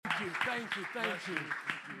Thank you.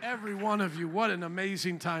 Every one of you, what an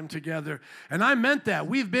amazing time together. And I meant that.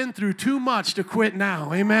 We've been through too much to quit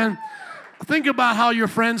now. Amen. Think about how your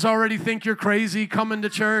friends already think you're crazy coming to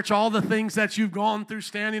church, all the things that you've gone through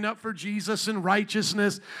standing up for Jesus and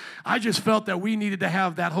righteousness. I just felt that we needed to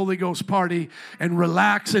have that Holy Ghost party and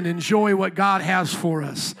relax and enjoy what God has for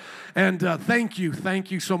us. And thank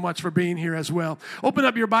you so much for being here as well. Open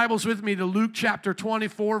up your Bibles with me to Luke chapter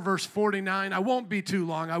 24, verse 49. I won't be too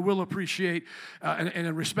long. I will appreciate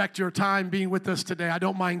and respect your time being with us today. I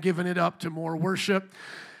don't mind giving it up to more worship.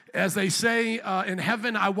 As they say in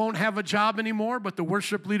heaven, I won't have a job anymore, but the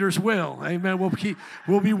worship leaders will. Amen.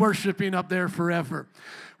 We'll be worshiping up there forever.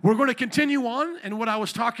 We're going to continue on in what I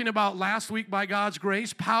was talking about last week by God's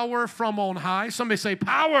grace, power from on high. Somebody say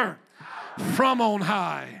power from on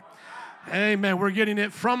high. Amen. We're getting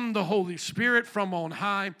it from the Holy Spirit from on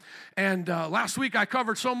high. And last week I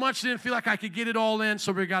covered so much, didn't feel like I could get it all in,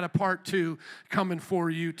 so we got a part 2 coming for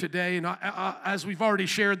you today. And as we've already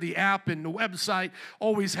shared, the app and the website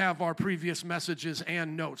always have our previous messages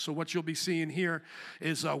and notes. So what you'll be seeing here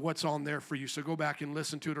is what's on there for you. So go back and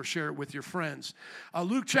listen to it or share it with your friends.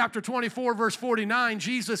 Luke chapter 24, verse 49,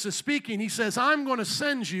 Jesus is speaking. He says, I'm going to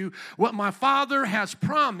send you what my Father has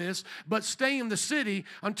promised, but stay in the city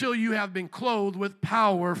until you have been clothed with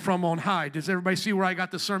power from on high. Does everybody see where I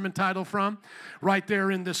got the sermon title from? Right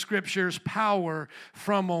there in the scriptures, power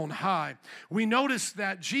from on high. We notice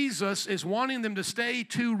that Jesus is wanting them to stay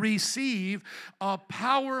to receive a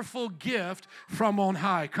powerful gift from on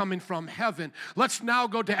high, coming from heaven. Let's now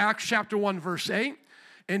go to Acts chapter 1, verse 8.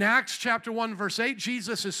 In Acts chapter 1, verse 8,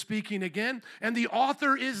 Jesus is speaking again, and the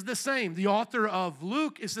author is the same. The author of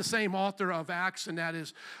Luke is the same author of Acts, and that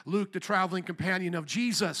is Luke, the traveling companion of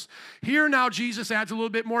Jesus. Here now Jesus adds a little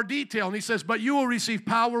bit more detail, and he says, but you will receive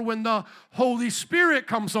power when the Holy Spirit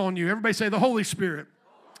comes on you. Everybody say the Holy Spirit.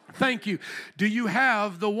 Thank you. Do you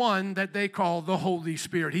have the one that they call the Holy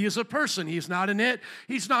Spirit? He is a person. He is not an it.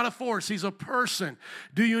 He's not a force. He's a person.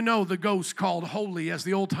 Do you know the ghost called holy, as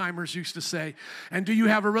the old timers used to say? And do you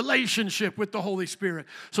have a relationship with the Holy Spirit?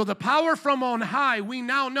 So the power from on high, we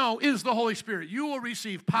now know, is the Holy Spirit. You will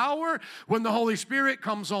receive power when the Holy Spirit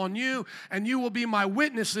comes on you, and you will be my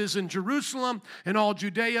witnesses in Jerusalem, in all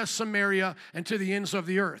Judea, Samaria, and to the ends of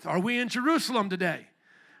the earth. Are we in Jerusalem today?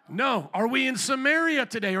 No. Are we in Samaria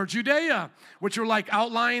today or Judea, which are like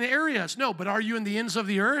outlying areas? No, but are you in the ends of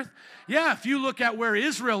the earth? Yeah, if you look at where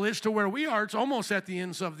Israel is to where we are, it's almost at the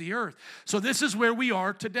ends of the earth. So this is where we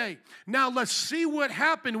are today. Now let's see what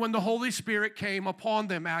happened when the Holy Spirit came upon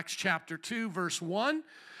them. Acts chapter 2, verse 1.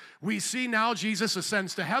 We see now Jesus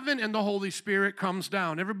ascends to heaven and the Holy Spirit comes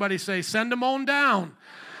down. Everybody say, send him on down.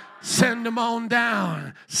 Send them on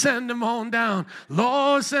down. Send them on down.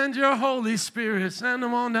 Lord, send your Holy Spirit. Send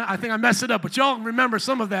them on down. I think I messed it up, but y'all remember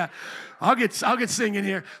some of that. I'll get singing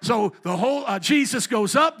here. So the whole Jesus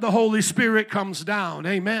goes up, the Holy Spirit comes down.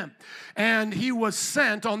 Amen. And he was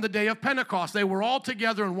sent on the day of Pentecost. They were all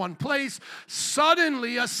together in one place.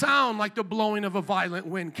 Suddenly a sound like the blowing of a violent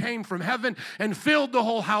wind came from heaven and filled the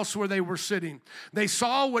whole house where they were sitting. They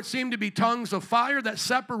saw what seemed to be tongues of fire that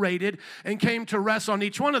separated and came to rest on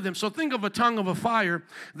each one of them. So think of a tongue of a fire,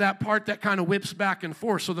 that part that kind of whips back and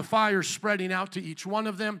forth. So the fire's spreading out to each one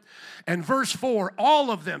of them. And verse 4,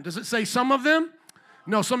 all of them. Does it say some of them?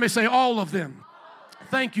 No, somebody say all of them.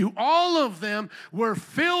 Thank you. All of them were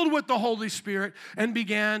filled with the Holy Spirit and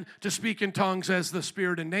began to speak in tongues as the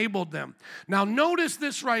Spirit enabled them. Now notice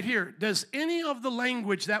this right here. Does any of the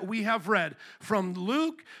language that we have read from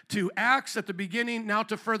Luke to Acts at the beginning, now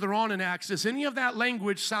to further on in Acts, does any of that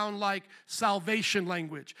language sound like salvation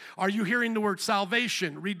language? Are you hearing the word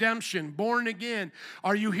salvation, redemption, born again?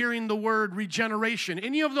 Are you hearing the word regeneration?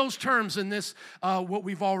 Any of those terms in this, what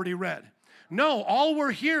we've already read? No, all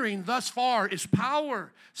we're hearing thus far is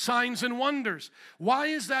power, signs, and wonders. Why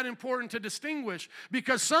is that important to distinguish?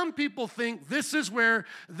 Because some people think this is where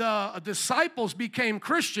the disciples became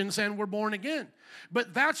Christians and were born again.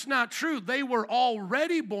 But that's not true. They were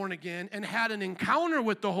already born again and had an encounter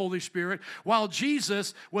with the Holy Spirit while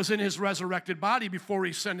Jesus was in his resurrected body before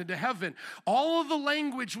he ascended to heaven. All of the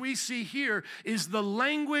language we see here is the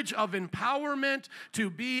language of empowerment to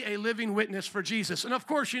be a living witness for Jesus. And of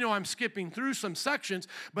course, you know, I'm skipping through some sections,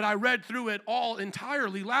 but I read through it all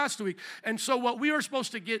entirely last week. And so what we are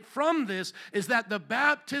supposed to get from this is that the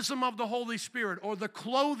baptism of the Holy Spirit or the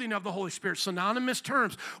clothing of the Holy Spirit, synonymous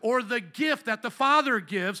terms, or the gift that the Father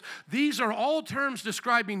gives. These are all terms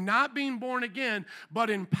describing not being born again, but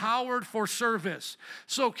empowered for service.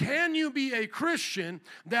 So can you be a Christian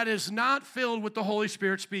that is not filled with the Holy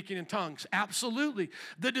Spirit speaking in tongues? Absolutely.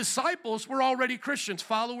 The disciples were already Christians,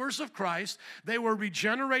 followers of Christ. They were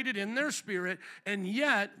regenerated in their spirit, and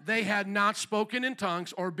yet they had not spoken in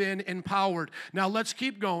tongues or been empowered. Now let's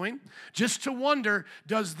keep going, just to wonder,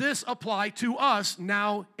 does this apply to us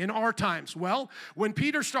now in our times? Well, when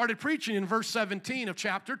Peter started preaching in verse 17 of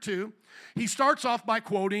chapter 2, he starts off by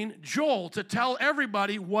quoting Joel to tell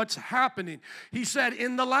everybody what's happening. He said,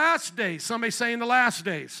 in the last days, somebody say in the last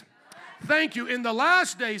days. Thank you. In the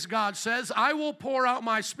last days, God says, I will pour out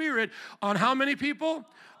my Spirit on how many people?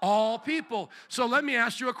 All people. So let me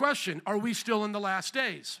ask you a question. Are we still in the last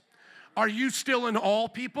days? Are you still in all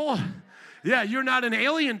people? Yeah, you're not an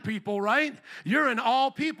alien people, right? You're an all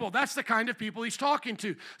people. That's the kind of people he's talking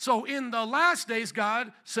to. So in the last days,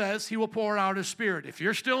 God says he will pour out his Spirit. If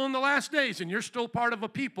you're still in the last days and you're still part of a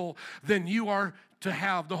people, then you are to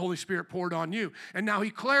have the Holy Spirit poured on you. And now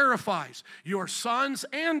he clarifies, your sons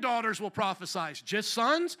and daughters will prophesy. Just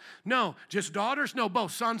sons? No. Just daughters? No,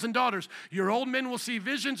 both sons and daughters. Your old men will see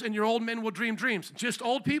visions and your old men will dream dreams. Just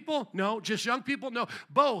old people? No. Just young people? No.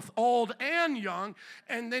 Both old and young.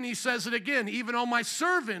 And then he says it again, even on my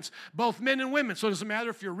servants, both men and women. So it doesn't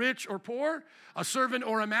matter if you're rich or poor, a servant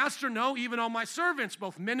or a master. No, even on my servants,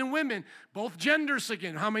 both men and women, both genders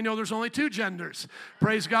again. How many know there's only two genders?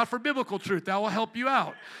 Praise God for biblical truth. That will help you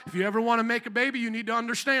out. If you ever want to make a baby, you need to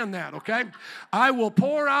understand that, okay? I will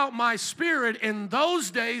pour out my Spirit in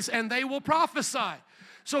those days and they will prophesy.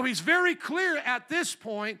 So he's very clear at this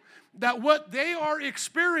point that what they are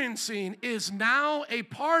experiencing is now a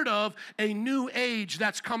part of a new age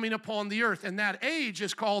that's coming upon the earth. And that age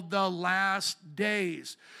is called the last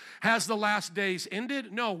days. Has the last days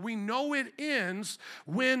ended? No, we know it ends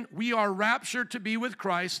when we are raptured to be with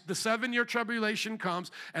Christ. The 7-year tribulation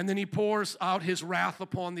comes, and then he pours out his wrath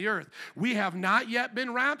upon the earth. We have not yet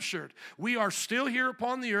been raptured. We are still here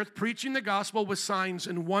upon the earth preaching the gospel with signs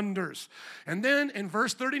and wonders. And then in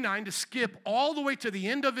verse 39, to skip all the way to the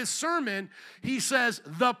end of his sermon, he says,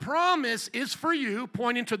 the promise is for you,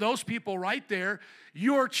 pointing to those people right there,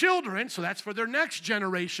 your children, so that's for their next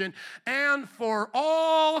generation, and for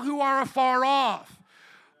all who are afar off.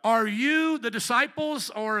 Are you the disciples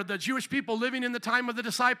or the Jewish people living in the time of the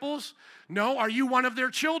disciples? No. Are you one of their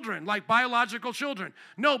children, like biological children?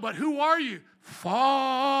 No, but who are you?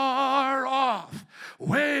 Far off,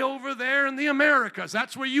 way over there in the Americas.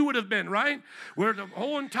 That's where you would have been, right? Where the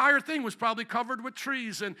whole entire thing was probably covered with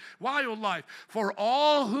trees and wildlife. For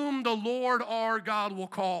all whom the Lord our God will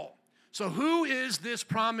call. So who is this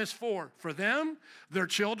promise for? For them, their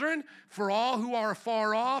children, for all who are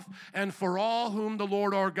far off, and for all whom the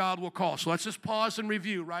Lord our God will call. So let's just pause and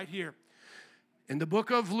review right here. In the book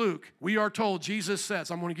of Luke, we are told, Jesus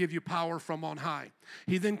says, I'm going to give you power from on high.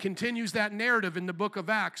 He then continues that narrative in the book of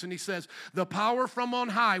Acts, and he says, the power from on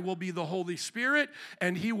high will be the Holy Spirit,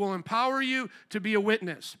 and he will empower you to be a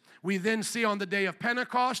witness. We then see on the day of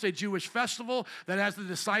Pentecost, a Jewish festival, that as the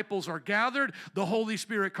disciples are gathered, the Holy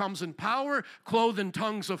Spirit comes in power, clothed in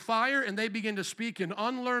tongues of fire, and they begin to speak in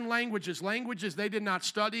unlearned languages, languages they did not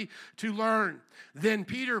study to learn. Then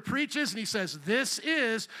Peter preaches, and he says, this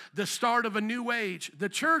is the start of a new age, the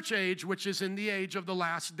church age, which is in the age of the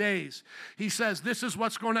last days. He says, this is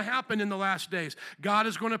what's going to happen in the last days. God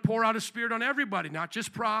is going to pour out his Spirit on everybody, not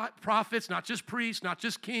just prophets, not just priests, not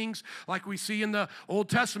just kings, like we see in the Old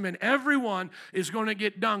Testament. Everyone is going to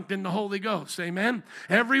get dunked in the Holy Ghost, amen?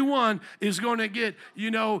 Everyone is going to get,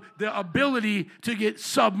 the ability to get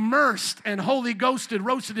submersed and Holy Ghosted,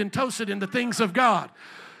 roasted and toasted in the things of God.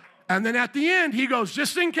 And then at the end, he goes,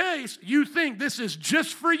 just in case you think this is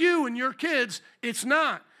just for you and your kids, it's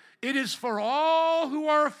not. It is for all who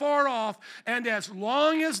are afar off, and as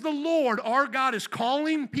long as the Lord, our God, is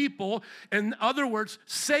calling people, in other words,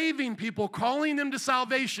 saving people, calling them to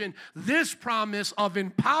salvation, this promise of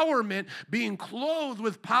empowerment, being clothed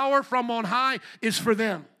with power from on high, is for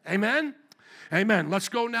them. Amen? Amen. Let's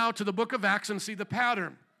go now to the book of Acts and see the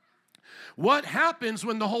pattern. What happens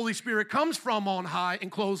when the Holy Spirit comes from on high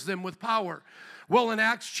and clothes them with power? Well, in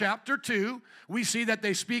Acts chapter 2, we see that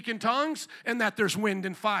they speak in tongues and that there's wind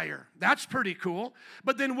and fire. That's pretty cool.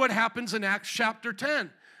 But then what happens in Acts chapter 10?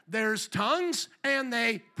 There's tongues and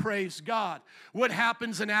they praise God. What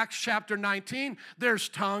happens in Acts chapter 19? There's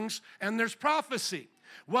tongues and there's prophecy.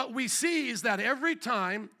 What we see is that every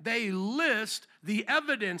time they list the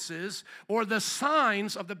evidences or the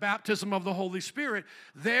signs of the baptism of the Holy Spirit,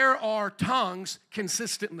 there are tongues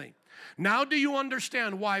consistently. Now do you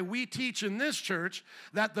understand why we teach in this church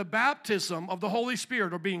that the baptism of the Holy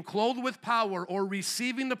Spirit, or being clothed with power, or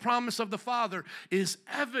receiving the promise of the Father, is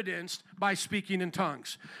evidenced by speaking in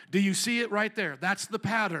tongues? Do you see it right there? That's the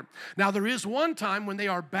pattern. Now there is one time when they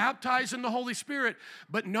are baptized in the Holy Spirit,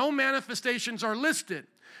 but no manifestations are listed.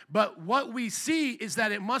 But what we see is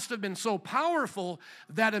that it must have been so powerful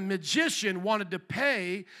that a magician wanted to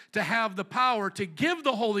pay to have the power to give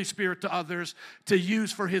the Holy Spirit to others to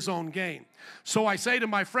use for his own gain. So I say to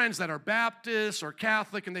my friends that are Baptists or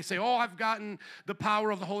Catholic, and they say, oh, I've gotten the power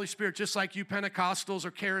of the Holy Spirit just like you Pentecostals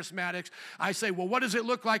or Charismatics. I say, well, what does it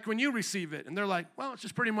look like when you receive it? And they're like, well, it's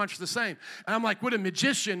just pretty much the same. And I'm like, would a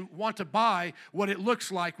magician want to buy what it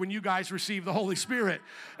looks like when you guys receive the Holy Spirit?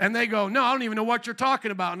 And they go, no, I don't even know what you're talking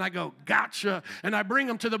about. And I go, gotcha. And I bring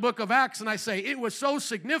them to the book of Acts, and I say, it was so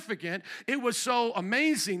significant, it was so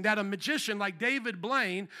amazing that a magician like David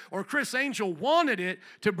Blaine or Chris Angel wanted it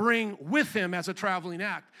to bring with him as a traveling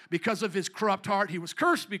act. Because of his corrupt heart, he was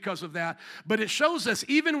cursed because of that. But it shows us,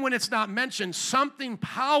 even when it's not mentioned, something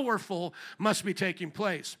powerful must be taking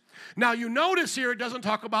place. Now, you notice here it doesn't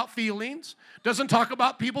talk about feelings, doesn't talk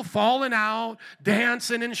about people falling out,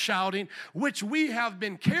 dancing and shouting, which we have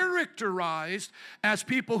been characterized as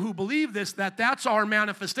people who believe this, that's our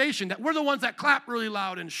manifestation, that we're the ones that clap really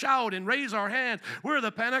loud and shout and raise our hands. We're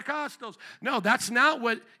the Pentecostals. No, that's not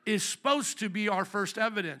what is supposed to be our first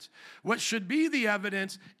evidence. What should be the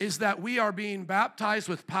evidence is that we are being baptized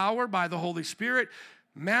with power by the Holy Spirit,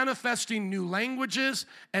 manifesting new languages,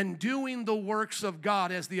 and doing the works of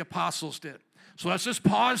God as the apostles did. So let's just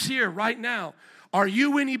pause here right now. Are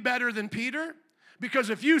you any better than Peter? Because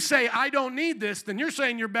if you say, I don't need this, then you're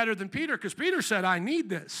saying you're better than Peter, because Peter said, I need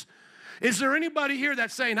this. Is there anybody here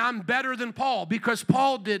that's saying, I'm better than Paul because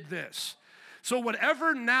Paul did this? So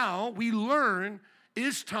whatever now we learn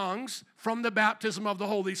is tongues from the baptism of the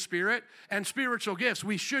Holy Spirit and spiritual gifts,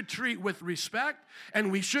 we should treat with respect,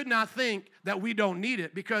 and we should not think that we don't need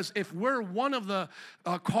it, because if we're one of the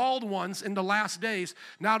called ones in the last days,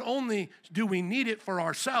 not only do we need it for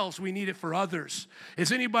ourselves, we need it for others.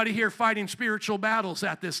 Is anybody here fighting spiritual battles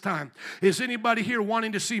at this time? Is anybody here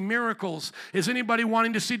wanting to see miracles? Is anybody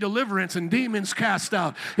wanting to see deliverance and demons cast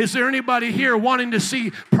out? Is there anybody here wanting to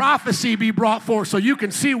see prophecy be brought forth so you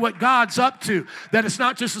can see what God's up to, that it's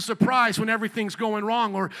not just a surprise when everything's going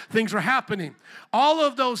wrong or things are happening? All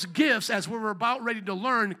of those gifts, as we're about ready to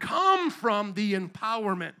learn, come from the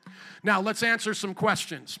empowerment. Now, let's answer some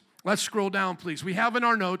questions. Let's scroll down, please. We have in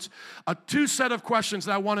our notes two set of questions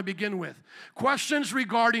that I want to begin with. Questions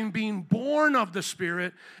regarding being born of the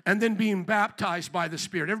Spirit and then being baptized by the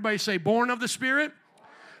Spirit. Everybody say, born of the Spirit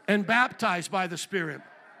and baptized by the Spirit.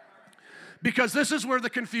 Because this is where the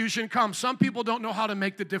confusion comes. Some people don't know how to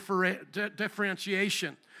make the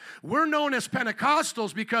differentiation. We're known as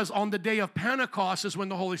Pentecostals because on the day of Pentecost is when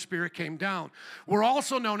the Holy Spirit came down. We're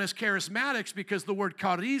also known as Charismatics because the word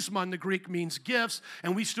charisma in the Greek means gifts,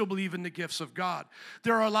 and we still believe in the gifts of God.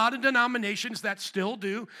 There are a lot of denominations that still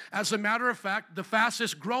do. As a matter of fact, the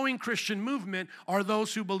fastest growing Christian movement are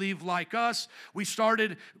those who believe like us. We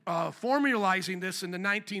started formalizing this in the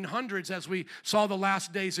 1900s as we saw the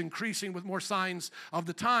last days increasing with more signs of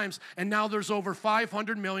the times, and now there's over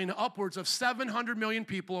 500 million, upwards of 700 million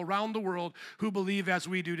people around the world who believe as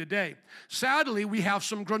we do today. Sadly, we have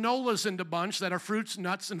some granolas in the bunch that are fruits,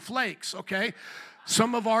 nuts, and flakes, okay?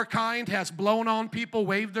 Some of our kind has blown on people,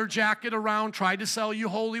 waved their jacket around, tried to sell you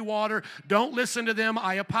holy water. Don't listen to them.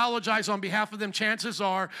 I apologize on behalf of them. Chances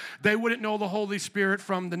are they wouldn't know the Holy Spirit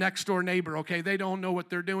from the next door neighbor, okay? They don't know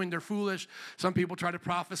what they're doing. They're foolish. Some people try to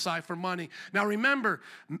prophesy for money. Now remember,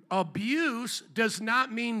 abuse does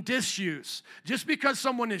not mean disuse. Just because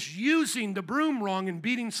someone is using the broom wrong and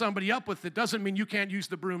beating somebody up with it doesn't mean you can't use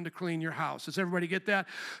the broom to clean your house. Does everybody get that?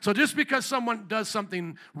 So just because someone does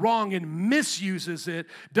something wrong and misuses it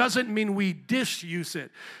doesn't mean we disuse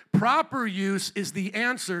it. Proper use is the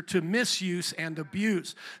answer to misuse and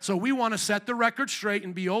abuse. So we want to set the record straight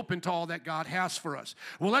and be open to all that God has for us.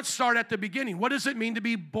 Well, let's start at the beginning. What does it mean to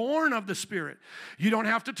be born of the Spirit? You don't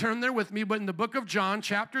have to turn there with me, but in the book of John,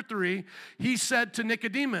 chapter 3, he said to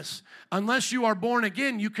Nicodemus, unless you are born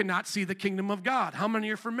again, you cannot see the kingdom of God. How many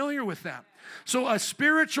are familiar with that? So a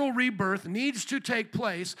spiritual rebirth needs to take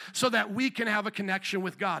place so that we can have a connection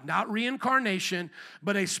with God. Not reincarnation,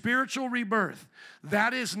 but a spiritual rebirth.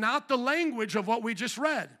 That is not the language of what we just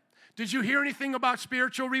read. Did you hear anything about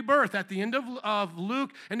spiritual rebirth at the end of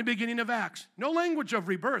Luke and the beginning of Acts? No language of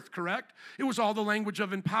rebirth, correct? It was all the language of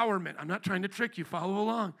empowerment. I'm not trying to trick you. Follow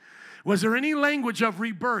along. Was there any language of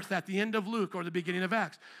rebirth at the end of Luke or the beginning of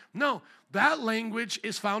Acts? No. That language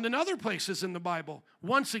is found in other places in the Bible.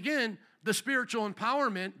 Once again, the spiritual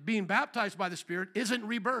empowerment, being baptized by the Spirit, isn't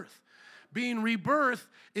rebirth. Being rebirth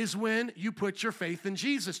is when you put your faith in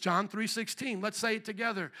Jesus. John 3:16. Let's say it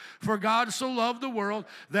together. For God so loved the world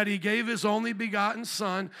that he gave his only begotten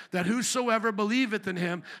Son, that whosoever believeth in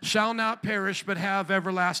him shall not perish but have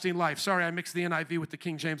everlasting life. Sorry, I mixed the NIV with the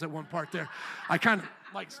King James at one part there. I kind of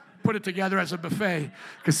like put it together as a buffet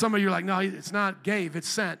because some of you are like, no, it's not gave, it's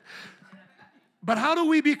sent. But how do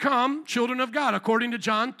we become children of God? According to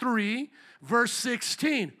John 3, verse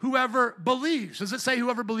 16, whoever believes. Does it say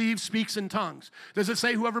whoever believes speaks in tongues? Does it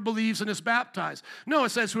say whoever believes and is baptized? No, it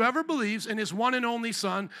says whoever believes in his one and only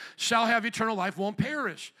Son shall have eternal life, won't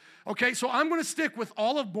perish. Okay, so I'm going to stick with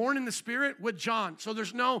all of born in the Spirit with John. So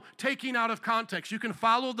there's no taking out of context. You can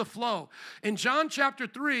follow the flow. In John chapter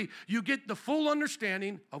 3, you get the full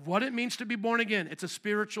understanding of what it means to be born again. It's a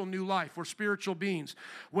spiritual new life. We're spiritual beings.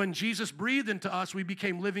 When Jesus breathed into us, we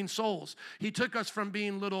became living souls. He took us from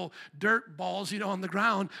being little dirt balls, on the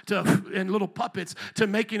ground and little puppets to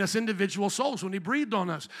making us individual souls when he breathed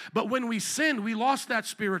on us. But when we sinned, we lost that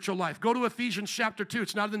spiritual life. Go to Ephesians chapter 2.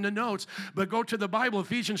 It's not in the notes, but go to the Bible.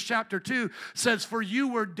 Ephesians chapter 2 says, for you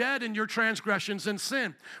were dead in your transgressions and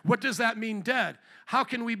sin. What does that mean, dead? How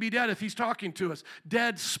can we be dead if he's talking to us?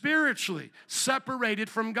 Dead spiritually, separated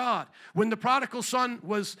from God. When the prodigal son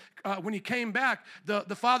when he came back,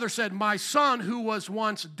 the father said, my son who was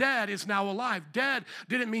once dead is now alive. Dead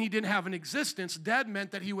didn't mean he didn't have an existence. Dead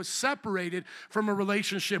meant that he was separated from a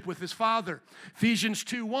relationship with his father. Ephesians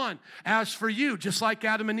 2:1, as for you, just like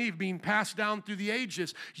Adam and Eve being passed down through the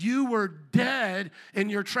ages, you were dead in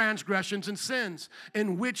your transgressions and sins,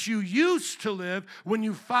 in which you used to live when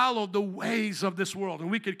you followed the ways of this world.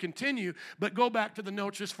 And we could continue, but go back to the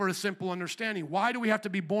notes just for a simple understanding. Why do we have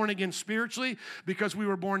to be born again spiritually? Because we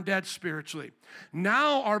were born dead spiritually.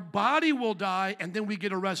 Now our body will die, and then we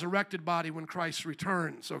get a resurrected body when Christ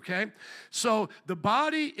returns, okay? So the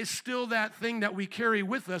body is still that thing that we carry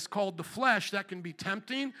with us called the flesh that can be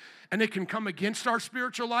tempting, and it can come against our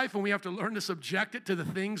spiritual life, and we have to learn to subject it to the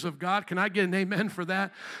things of God. Can I get an amen for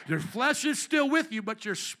that? Your flesh is still with you, but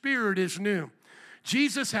your spirit is new.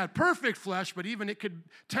 Jesus had perfect flesh, but even it could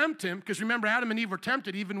tempt him, because remember, Adam and Eve were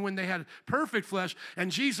tempted even when they had perfect flesh,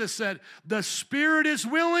 and Jesus said, the spirit is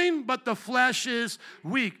willing, but the flesh is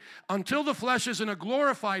weak. Until the flesh is in a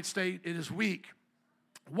glorified state, it is weak.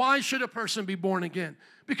 Why should a person be born again?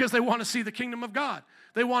 Because they want to see the kingdom of God.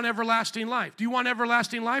 They want everlasting life. Do you want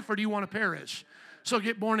everlasting life, or do you want to perish? So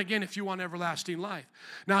get born again if you want everlasting life.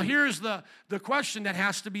 Now here's the question that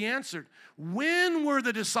has to be answered. When were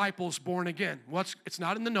the disciples born again? Well, it's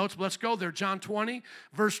not in the notes, but let's go there. John 20,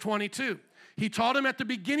 verse 22. He taught him at the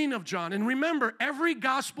beginning of John. And remember, every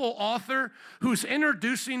gospel author who's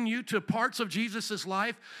introducing you to parts of Jesus'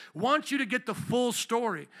 life wants you to get the full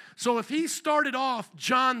story. So if he started off,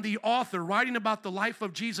 John the author, writing about the life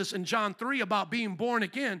of Jesus in John 3 about being born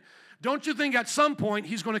again, don't you think at some point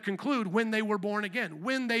he's going to conclude when they were born again,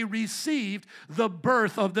 when they received the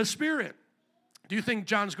birth of the Spirit? Do you think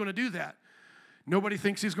John's going to do that? Nobody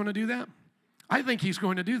thinks he's going to do that? I think he's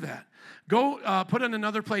going to do that. Go put in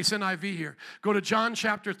another place, NIV here. Go to John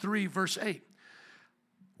chapter 3, verse 8.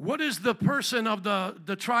 What is the person of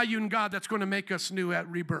the triune God that's going to make us new at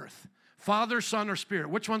rebirth? Father, Son, or Spirit?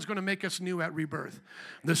 Which one's going to make us new at rebirth?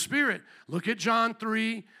 The Spirit. Look at John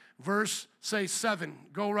 3, verse, say 7.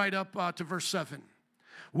 Go right up to verse 7.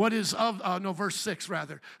 What is verse 6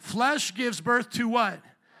 rather. Flesh gives birth to what?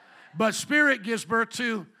 But Spirit gives birth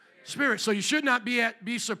to Spirit. So you should not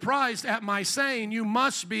be surprised at my saying you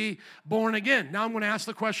must be born again. Now I'm going to ask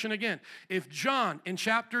the question again. If John in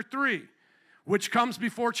chapter 3, which comes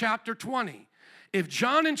before chapter 20, if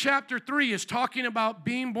John in chapter 3 is talking about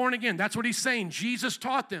being born again, that's what he's saying. Jesus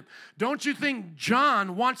taught them. Don't you think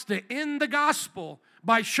John wants to end the gospel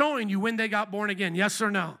by showing you when they got born again? Yes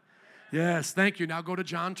or no? Yes, thank you. Now go to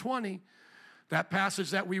John 20, that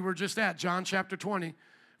passage that we were just at, John chapter 20,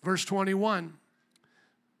 verse 21.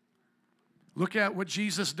 Look at what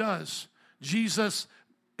Jesus does. Jesus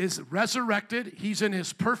is resurrected. He's in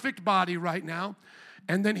his perfect body right now.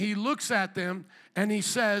 And then he looks at them and he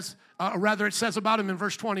says, it says about him in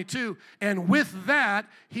verse 22, and with that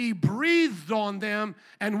he breathed on them.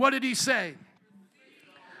 And what did he say?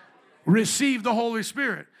 Receive the Holy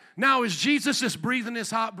Spirit. Now, is Jesus just breathing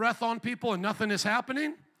his hot breath on people and nothing is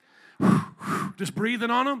happening? Just breathing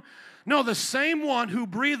on them? No, the same one who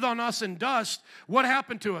breathed on us in dust, what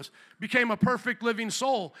happened to us? Became a perfect living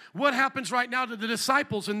soul. What happens right now to the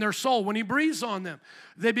disciples in their soul when he breathes on them?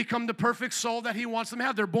 They become the perfect soul that he wants them to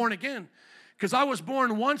have. They're born again. Because I was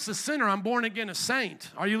born once a sinner, I'm born again a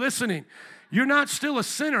saint. Are you listening? You're not still a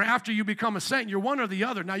sinner after you become a saint. You're one or the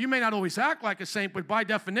other. Now, you may not always act like a saint, but by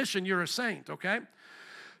definition, you're a saint, okay?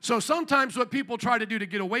 So sometimes what people try to do to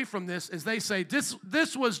get away from this is they say,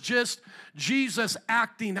 this was just Jesus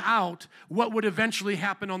acting out what would eventually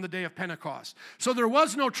happen on the day of Pentecost. So there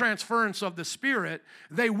was no transference of the Spirit.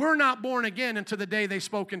 They were not born again until the day they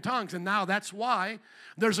spoke in tongues. And now that's why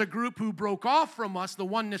there's a group who broke off from us, the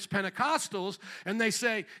Oneness Pentecostals, and they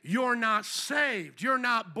say, you're not saved. You're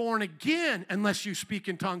not born again unless you speak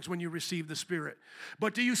in tongues when you receive the Spirit.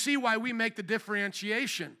 But do you see why we make the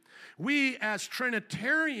differentiation? We, as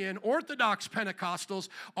Trinitarian Orthodox Pentecostals,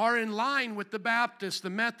 are in line with the Baptists, the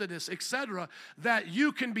Methodists, etc., that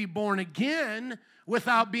you can be born again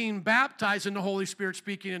without being baptized in the Holy Spirit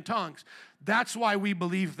speaking in tongues. That's why we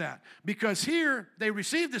believe that. Because here, they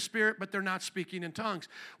receive the Spirit, but they're not speaking in tongues.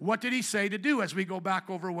 What did he say to do as we go back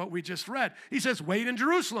over what we just read? He says, wait in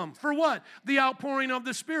Jerusalem. For what? The outpouring of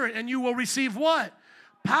the Spirit. And you will receive what?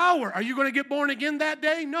 Power. Are you going to get born again that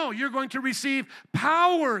day? No, you're going to receive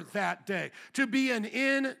power that day to be an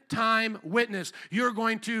end-time witness. You're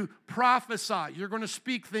going to prophesy. You're going to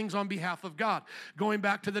speak things on behalf of God. Going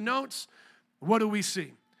back to the notes, what do we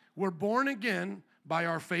see? We're born again by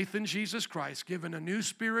our faith in Jesus Christ, given a new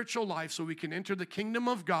spiritual life so we can enter the kingdom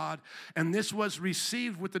of God. And this was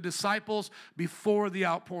received with the disciples before the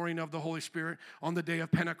outpouring of the Holy Spirit on the day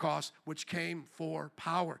of Pentecost, which came for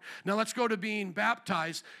power. Now let's go to being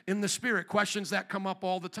baptized in the Spirit. Questions that come up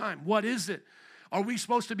all the time. What is it? Are we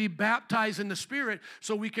supposed to be baptized in the Spirit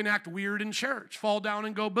so we can act weird in church, fall down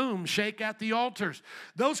and go boom, shake at the altars?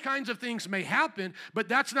 Those kinds of things may happen, but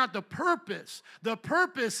that's not the purpose. The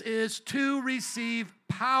purpose is to receive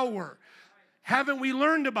power. Haven't we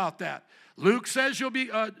learned about that? Luke says you'll be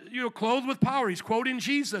clothed with power. He's quoting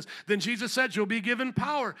Jesus. Then Jesus said you'll be given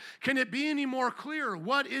power. Can it be any more clear?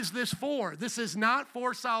 What is this for? This is not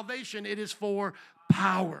for salvation. It is for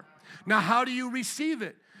power. Now, how do you receive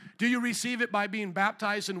it? Do you receive it by being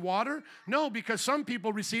baptized in water? No, because some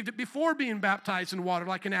people received it before being baptized in water,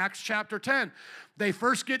 like in Acts chapter 10. They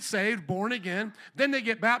first get saved, born again, then they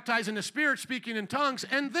get baptized in the Spirit, speaking in tongues,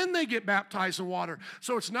 and then they get baptized in water.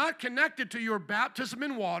 So it's not connected to your baptism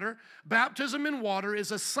in water. Baptism in water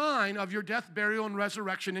is a sign of your death, burial, and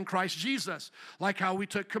resurrection in Christ Jesus, like how we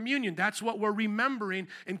took communion. That's what we're remembering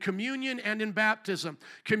in communion and in baptism.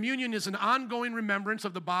 Communion is an ongoing remembrance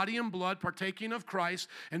of the body and blood, partaking of Christ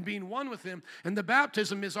and being one with Him. And the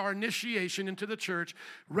baptism is our initiation into the church,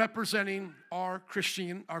 representing our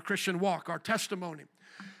Christian walk, our testimony.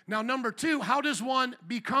 Now, number two, how does one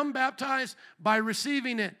become baptized? By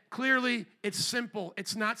receiving it. Clearly, it's simple.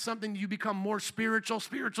 It's not something you become more spiritual.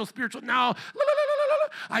 Now,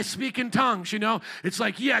 I speak in tongues, It's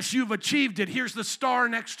like, yes, you've achieved it. Here's the star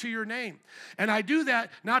next to your name. And I do that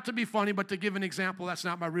not to be funny, but to give an example. That's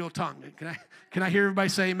not my real tongue. Can I hear everybody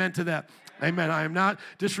say amen to that? Amen. I am not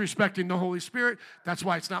disrespecting the Holy Spirit. That's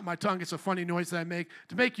why it's not my tongue. It's a funny noise that I make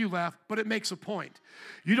to make you laugh, but it makes a point.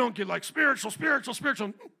 You don't get like spiritual,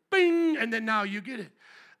 bing, and then now you get it.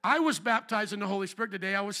 I was baptized in the Holy Spirit the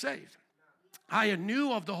day I was saved. I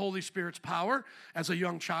knew of the Holy Spirit's power as a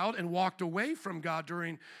young child and walked away from God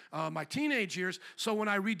during my teenage years. So when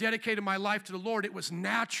I rededicated my life to the Lord, it was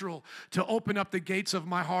natural to open up the gates of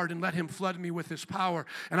my heart and let Him flood me with His power.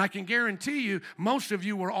 And I can guarantee you, most of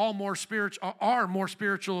you are more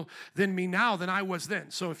spiritual than me now than I was then.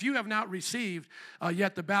 So if you have not received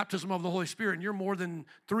yet the baptism of the Holy Spirit and you're more than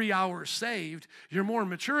 3 hours saved, you're more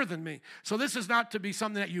mature than me. So this is not to be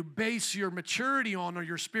something that you base your maturity on or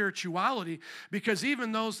your spirituality. Because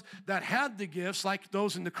even those that had the gifts, like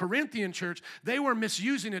those in the Corinthian church, they were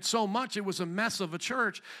misusing it so much, it was a mess of a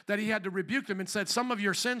church, that he had to rebuke them and said, some of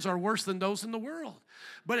your sins are worse than those in the world.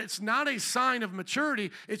 But it's not a sign of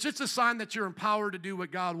maturity. It's just a sign that you're empowered to do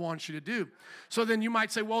what God wants you to do. So then you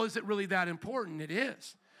might say, well, is it really that important? It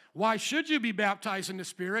is. Why should you be baptized in the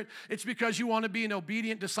Spirit? It's because you want to be an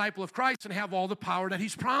obedient disciple of Christ and have all the power that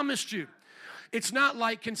He's promised you. It's not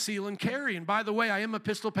like conceal and carry. And by the way, I am a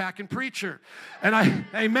pistol packing preacher. And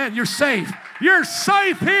amen, you're safe. You're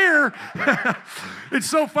safe here. It's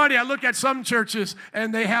so funny. I look at some churches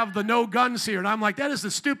and they have the no guns here. And I'm like, that is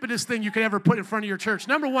the stupidest thing you could ever put in front of your church.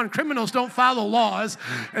 Number one, criminals don't follow laws.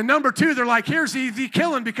 And number two, they're like, here's easy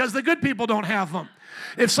killing because the good people don't have them.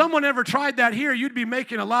 If someone ever tried that here, you'd be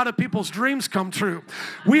making a lot of people's dreams come true.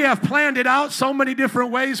 We have planned it out so many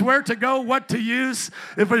different ways, where to go, what to use.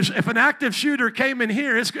 If an active shooter visitor came in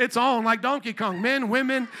here, it's on like Donkey Kong. Men,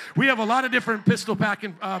 women, we have a lot of different pistol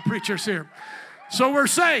packing preachers here. So we're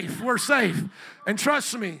safe. We're safe. And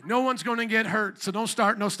trust me, no one's going to get hurt. So don't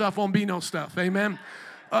start no stuff, won't be no stuff. Amen.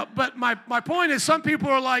 But my point is, some people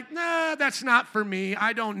are like, nah, that's not for me.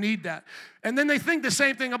 I don't need that. And then they think the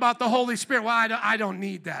same thing about the Holy Spirit. Well, I don't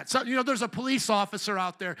need that. So, there's a police officer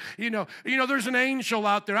out there. There's an angel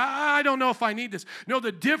out there. I don't know if I need this. No,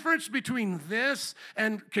 the difference between this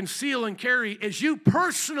and conceal and carry is you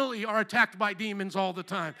personally are attacked by demons all the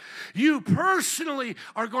time. You personally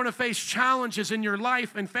are going to face challenges in your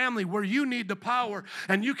life and family where you need the power,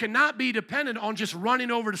 and you cannot be dependent on just running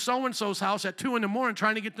over to so-and-so's house at 2 a.m.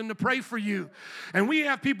 trying to get them to pray for you. And we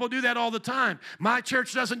have people do that all the time. My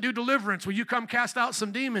church doesn't do deliverance. Will you come cast out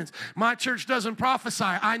some demons? My church doesn't prophesy.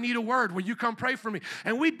 I need a word. Will you come pray for me?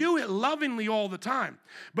 And we do it lovingly all the time.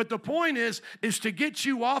 But the point is to get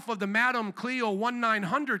you off of the Madam Cleo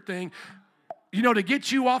 1-900 thing, to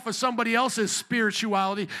get you off of somebody else's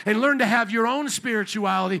spirituality and learn to have your own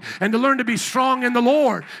spirituality and to learn to be strong in the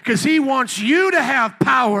Lord, because He wants you to have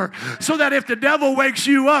power so that if the devil wakes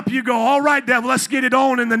you up, you go, all right, devil, let's get it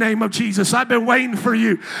on in the name of Jesus. I've been waiting for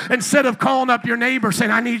you. Instead of calling up your neighbor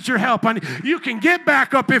saying, I need your help. You can get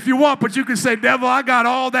back up if you want, but you can say, devil, I got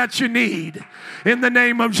all that you need in the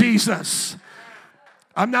name of Jesus.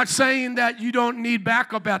 I'm not saying that you don't need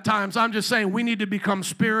backup at times. I'm just saying we need to become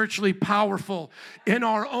spiritually powerful in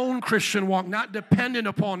our own Christian walk, not dependent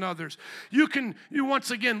upon others. You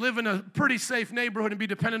once again live in a pretty safe neighborhood and be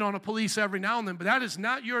dependent on a police every now and then, but that is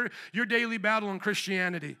not your daily battle in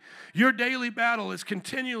Christianity. Your daily battle is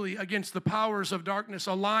continually against the powers of darkness,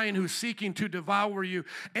 a lion who's seeking to devour you.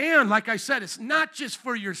 And like I said, it's not just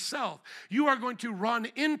for yourself. You are going to run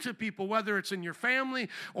into people, whether it's in your family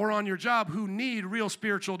or on your job, who need real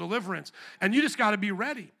spiritual deliverance. And you just got to be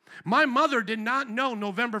ready. My mother did not know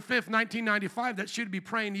November 5th, 1995, that she'd be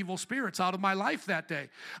praying evil spirits out of my life that day.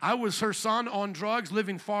 I was her son on drugs,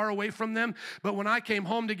 living far away from them. But when I came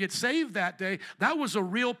home to get saved that day, that was a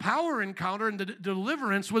real power encounter, and the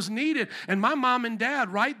deliverance was needed. And my mom and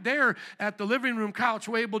dad, right there at the living room couch,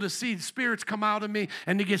 were able to see spirits come out of me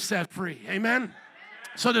and to get set free. Amen?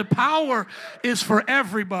 So the power is for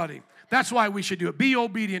everybody. That's why we should do it. Be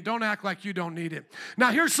obedient. Don't act like you don't need it.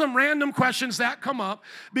 Now, here's some random questions that come up,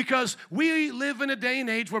 because we live in a day and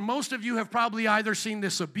age where most of you have probably either seen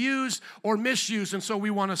this abused or misused, and so we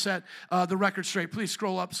want to set the record straight. Please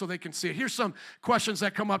scroll up so they can see it. Here's some questions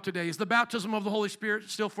that come up today. Is the baptism of the Holy Spirit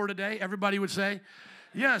still for today? Everybody would say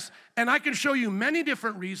yes. And I can show you many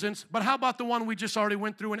different reasons, but how about the one we just already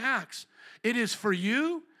went through in Acts? It is for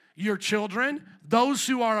you, your children, those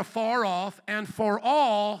who are afar off, and for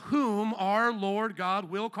all whom our Lord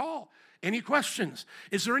God will call. Any questions?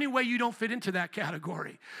 Is there any way you don't fit into that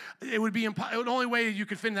category? It would be the only way you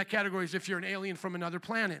could fit in that category is if you're an alien from another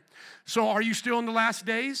planet. So are you still in the last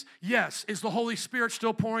days? Yes. Is the Holy Spirit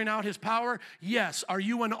still pouring out His power? Yes. Are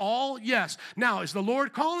you in all? Yes. Now, is the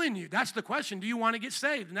Lord calling you? That's the question. Do you want to get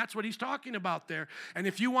saved? And that's what He's talking about there. And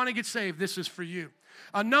if you want to get saved, this is for you.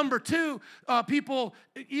 Number two, people,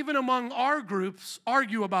 even among our groups,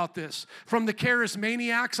 argue about this. From the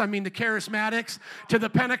charismatics, to the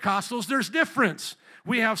Pentecostals, there's difference.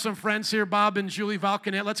 We have some friends here, Bob and Julie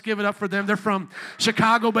Valcanet. Let's give it up for them. They're from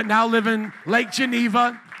Chicago, but now live in Lake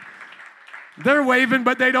Geneva. They're waving,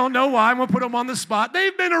 but they don't know why. I'm going to put them on the spot.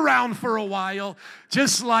 They've been around for a while,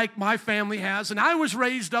 just like my family has. And I was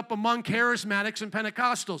raised up among charismatics and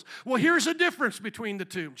Pentecostals. Well, here's a difference between the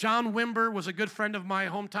two. John Wimber was a good friend of my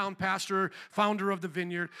hometown pastor, founder of the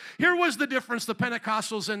Vineyard. Here was the difference the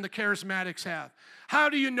Pentecostals and the charismatics have. How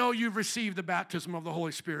do you know you've received the baptism of the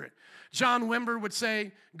Holy Spirit? John Wimber would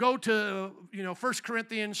say, go to 1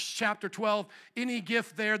 Corinthians chapter 12. Any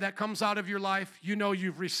gift there that comes out of your life, you know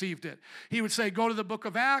you've received it. He would say, go to the book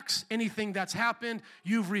of Acts. Anything that's happened,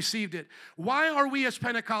 you've received it. Why are we as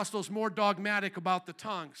Pentecostals more dogmatic about the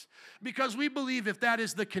tongues? Because we believe if that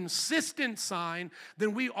is the consistent sign,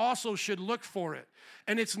 then we also should look for it.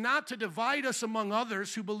 And it's not to divide us among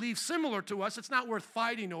others who believe similar to us. It's not worth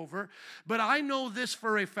fighting over. But I know this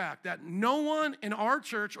for a fact, that no one in our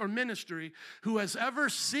church or ministry who has ever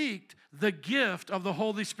sought the gift of the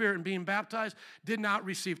Holy Spirit and being baptized did not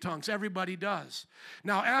receive tongues. Everybody does.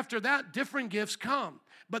 Now, after that, different gifts come.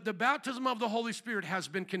 But the baptism of the Holy Spirit has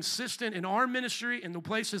been consistent in our ministry, in the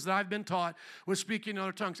places that I've been taught, with speaking in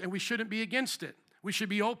other tongues. And we shouldn't be against it. We should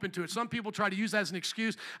be open to it. Some people try to use that as an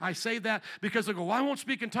excuse. I say that because they go, well, I won't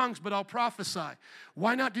speak in tongues, but I'll prophesy.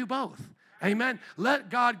 Why not do both? Amen. Let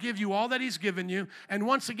God give you all that he's given you. And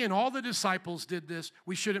once again, all the disciples did this.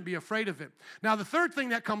 We shouldn't be afraid of it. Now, the third thing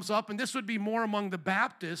that comes up, and this would be more among the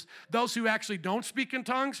Baptists, those who actually don't speak in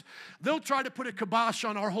tongues, they'll try to put a kibosh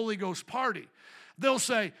on our Holy Ghost party. They'll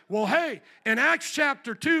say, well, hey, in Acts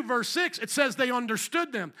chapter 2, verse 6, it says they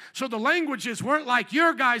understood them. So the languages weren't like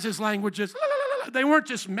your guys' languages. They weren't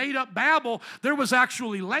just made up babble. There was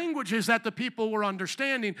actually languages that the people were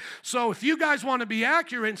understanding. So if you guys want to be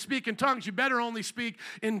accurate and speak in tongues, you better only speak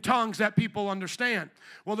in tongues that people understand.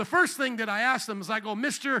 Well, the first thing that I ask them is I go,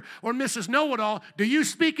 Mr. or Mrs. Know-it-all, do you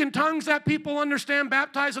speak in tongues that people understand,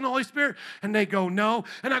 baptized in the Holy Spirit? And they go, no.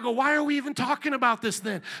 And I go, why are we even talking about this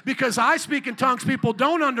then? Because I speak in tongues people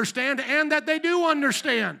don't understand and that they do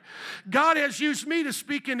understand. God has used me to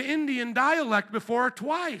speak in Indian dialect before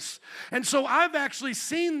twice. And so I've actually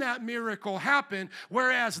seen that miracle happen,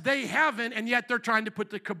 whereas they haven't, and yet they're trying to put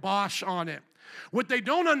the kibosh on it. What they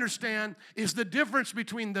don't understand is the difference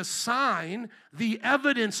between the sign, the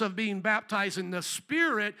evidence of being baptized in the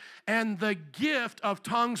Spirit, and the gift of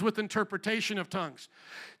tongues with interpretation of tongues.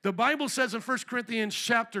 The Bible says in 1 Corinthians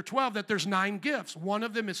chapter 12 that there's 9 gifts. One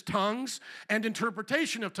of them is tongues and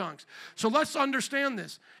interpretation of tongues. So let's understand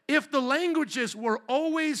this. If the languages were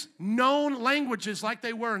always known languages like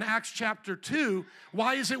they were in Acts chapter 2,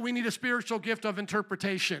 why is it we need a spiritual gift of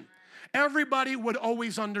interpretation? Everybody would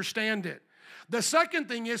always understand it. The second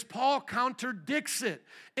thing is Paul contradicts it.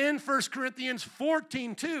 In 1 Corinthians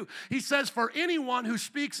 14:2, he says, for anyone who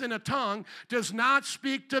speaks in a tongue does not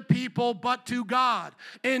speak to people but to God.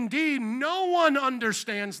 Indeed, no one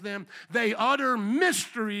understands them. They utter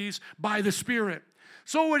mysteries by the Spirit.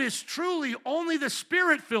 So it is truly only the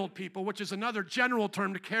Spirit-filled people, which is another general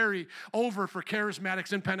term to carry over for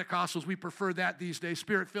charismatics and Pentecostals. We prefer that these days,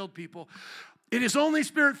 Spirit-filled people. It is only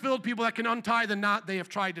Spirit-filled people that can untie the knot they have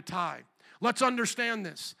tried to tie. Let's understand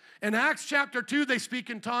this. In Acts chapter 2, they speak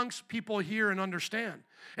in tongues. People hear and understand.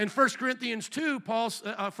 In 1 Corinthians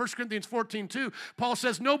 14:2, Paul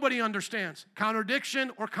says nobody understands.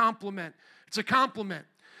 Contradiction or compliment. It's a compliment.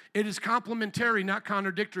 It is complementary, not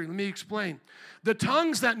contradictory. Let me explain. The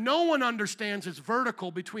tongues that no one understands is vertical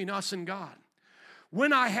between us and God.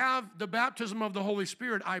 When I have the baptism of the Holy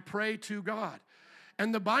Spirit, I pray to God.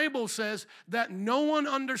 And the Bible says that no one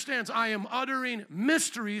understands. I am uttering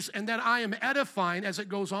mysteries and that I am edifying, as it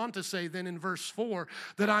goes on to say then in verse 4,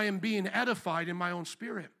 that I am being edified in my own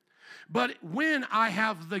spirit. But when I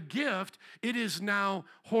have the gift, it is now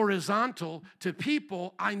horizontal to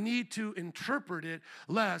people. I need to interpret it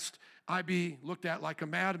lest I be looked at like a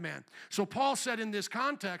madman. So Paul said in this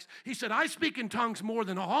context, he said, I speak in tongues more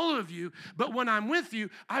than all of you, but when I'm with you,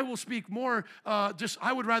 I will speak more,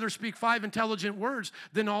 I would rather speak 5 intelligent words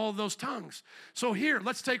than all of those tongues. So here,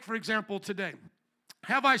 let's take, for example, today.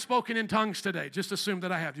 Have I spoken in tongues today? Just assume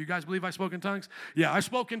that I have. Do you guys believe I spoke in tongues? Yeah, I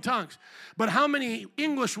spoke in tongues. But how many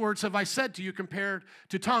English words have I said to you compared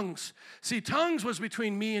to tongues? See, tongues was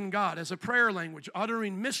between me and God as a prayer language,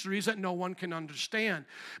 uttering mysteries that no one can understand.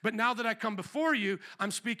 But now that I come before you, I'm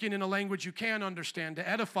speaking in a language you can understand to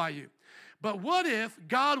edify you. But what if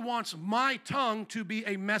God wants my tongue to be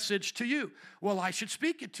a message to you? Well, I should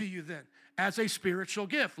speak it to you then, as a spiritual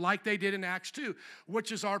gift, like they did in Acts 2,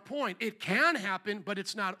 which is our point. It can happen, but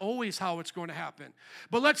it's not always how it's going to happen.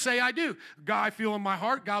 But let's say I do. God, I feel in my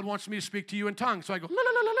heart, God wants me to speak to you in tongues. So I go, la,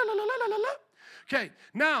 la, la, la, la, la, la, la, la. Okay,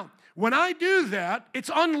 now, when I do that, it's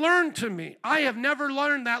unlearned to me. I have never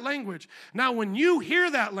learned that language. Now, when you hear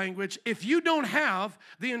that language, if you don't have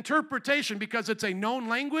the interpretation because it's a known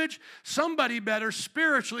language, somebody better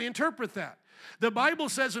spiritually interpret that. The Bible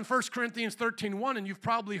says in 1 Corinthians 13:1, and you've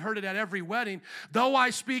probably heard it at every wedding, though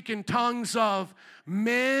I speak in tongues of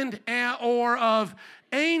men or of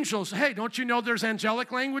angels. Hey, don't you know there's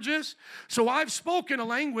angelic languages? So I've spoken a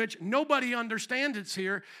language, nobody understands it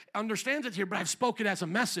here, but I've spoken as a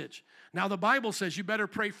message. Now, the Bible says you better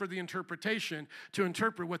pray for the interpretation to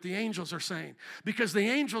interpret what the angels are saying. Because the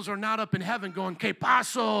angels are not up in heaven going, "Que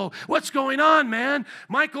paso? What's going on, man?"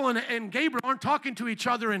 Michael and Gabriel aren't talking to each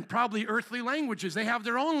other in probably earthly languages. They have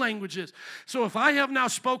their own languages. So if I have now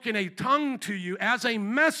spoken a tongue to you as a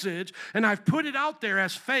message, and I've put it out there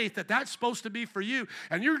as faith that that's supposed to be for you,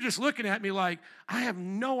 and you're just looking at me like, I have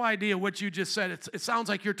no idea what you just said. It sounds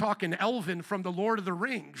like you're talking Elven from the Lord of the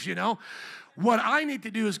Rings, you know? What I need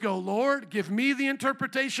to do is go, Lord, give me the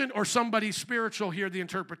interpretation, or somebody spiritual hear the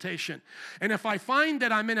interpretation. And if I find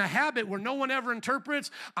that I'm in a habit where no one ever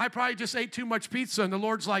interprets, I probably just ate too much pizza, and the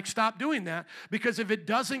Lord's like, stop doing that, because if it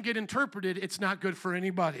doesn't get interpreted, it's not good for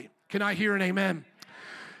anybody. Can I hear an amen?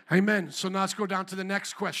 Amen. So now let's go down to the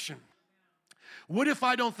next question. What if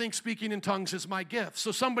I don't think speaking in tongues is my gift?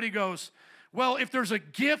 So somebody goes, Well, if there's a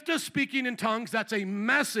gift of speaking in tongues, that's a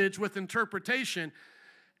message with interpretation.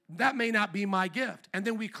 That may not be my gift. And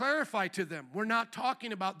then we clarify to them, we're not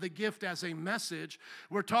talking about the gift as a message.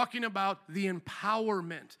 We're talking about the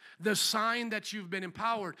empowerment, the sign that you've been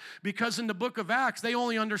empowered. Because in the book of Acts, they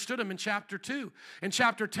only understood them in chapter 2. In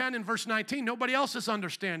chapter 10 and verse 19, nobody else is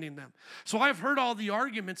understanding them. So I've heard all the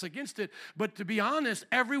arguments against it. But to be honest,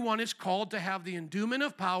 everyone is called to have the endowment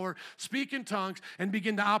of power, speak in tongues, and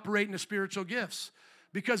begin to operate in the spiritual gifts.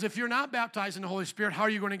 Because if you're not baptized in the Holy Spirit, how are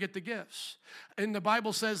you going to get the gifts? And the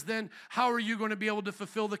Bible says then, how are you going to be able to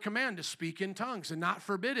fulfill the command to speak in tongues and not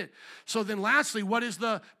forbid it? So then lastly, what is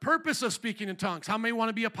the purpose of speaking in tongues? How many want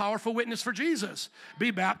to be a powerful witness for Jesus?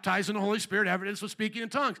 Be baptized in the Holy Spirit, evidence of speaking in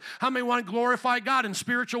tongues. How many want to glorify God in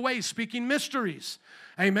spiritual ways, speaking mysteries?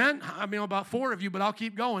 Amen? I mean, about 4 of you, but I'll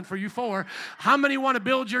keep going for you 4. How many want to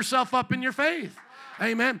build yourself up in your faith?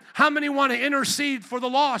 Amen. How many want to intercede for the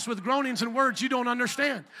lost with groanings and words you don't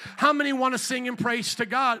understand? How many want to sing and pray to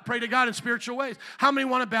God in spiritual ways? How many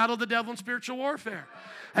want to battle the devil in spiritual warfare?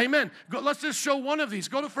 Amen. Let's just show one of these.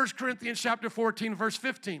 Go to 1 Corinthians chapter 14, verse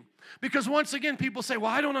 15. Because once again, people say,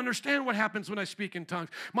 well, I don't understand what happens when I speak in tongues.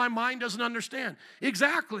 My mind doesn't understand.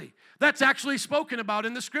 Exactly. That's actually spoken about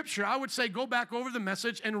in the scripture. I would say go back over the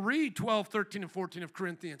message and read 12, 13, and 14 of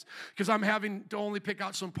Corinthians, because I'm having to only pick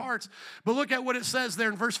out some parts. But look at what it says there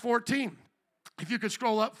in verse 14. If you could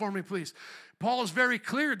scroll up for me, please. Paul is very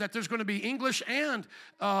clear that there's going to be English and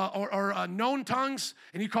known tongues,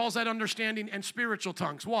 and he calls that understanding, and spiritual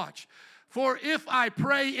tongues. Watch. For if I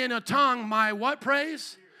pray in a tongue, my what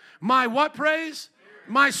praise? My what praise?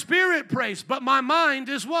 My spirit praise. But my mind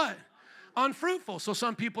is what? Unfruitful. So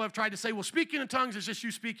some people have tried to say, well, speaking in tongues is just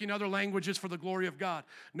you speaking other languages for the glory of God.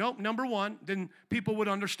 Nope. Number one, then people would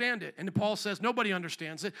understand it. And Paul says nobody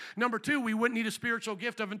understands it. Number two, we wouldn't need a spiritual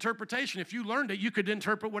gift of interpretation. If you learned it, you could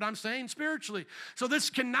interpret what I'm saying spiritually. So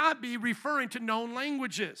this cannot be referring to known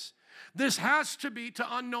languages. This has to be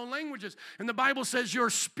to unknown languages. And the Bible says your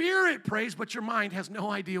spirit prays, but your mind has no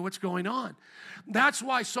idea what's going on. That's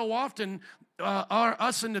why so often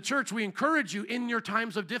us in the church, we encourage you in your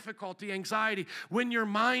times of difficulty, anxiety, when your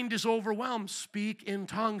mind is overwhelmed, speak in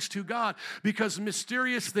tongues to God, because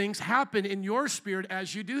mysterious things happen in your spirit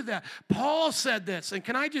as you do that. Paul said this, and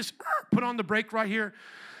can I just put on the brake right here?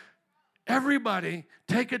 Everybody,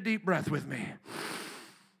 take a deep breath with me.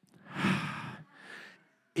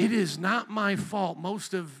 It is not my fault.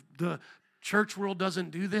 Most of the church world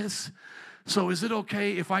doesn't do this. So is it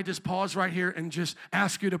okay if I just pause right here and just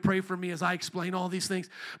ask you to pray for me as I explain all these things?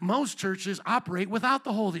 Most churches operate without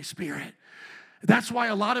the Holy Spirit. That's why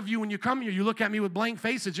a lot of you, when you come here, you look at me with blank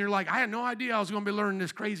faces. And you're like, I had no idea I was going to be learning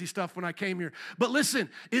this crazy stuff when I came here. But listen,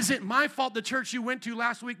 is it my fault the church you went to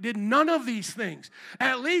last week did none of these things?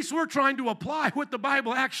 At least we're trying to apply what the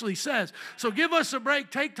Bible actually says. So give us a break.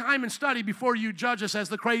 Take time and study before you judge us as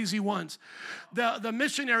the crazy ones. The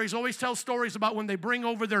missionaries always tell stories about when they bring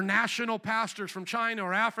over their national pastors from China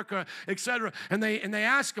or Africa, etc. And they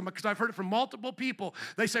ask them, because I've heard it from multiple people.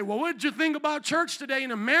 They say, well, what did you think about church today in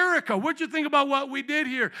America? What did you think about what we did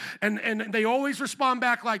here? And they always respond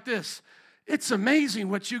back like this: it's amazing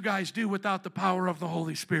what you guys do without the power of the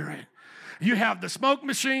Holy Spirit. You have the smoke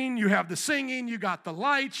machine, you have the singing, you got the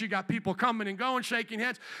lights, you got people coming and going, shaking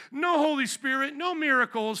hands. No Holy Spirit, no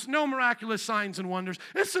miracles, no miraculous signs and wonders.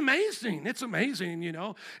 It's amazing. It's amazing, you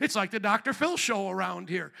know. It's like the Dr. Phil show around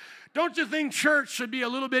here. Don't you think church should be a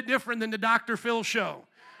little bit different than the Dr. Phil show?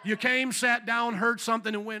 You came, sat down, heard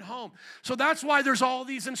something, and went home. So that's why there's all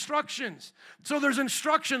these instructions. So there's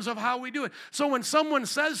instructions of how we do it. So when someone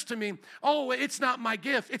says to me, oh, it's not my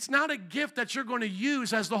gift, it's not a gift that you're going to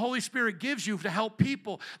use as the Holy Spirit gives you to help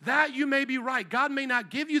people. That you may be right. God may not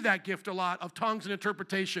give you that gift a lot of tongues and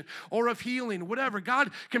interpretation or of healing, whatever. God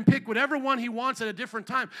can pick whatever one he wants at a different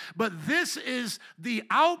time. But this is the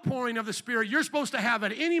outpouring of the Spirit you're supposed to have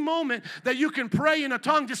at any moment, that you can pray in a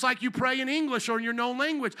tongue just like you pray in English or in your known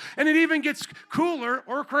language. And it even gets cooler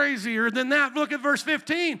or crazier than that. Look at verse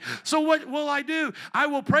 15. So what will I do? I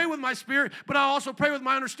will pray with my spirit, but I'll also pray with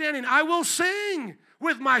my understanding. I will sing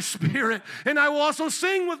with my spirit, and I will also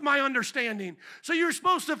sing with my understanding. So you're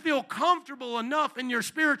supposed to feel comfortable enough in your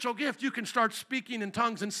spiritual gift, you can start speaking in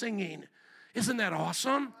tongues and singing. Isn't that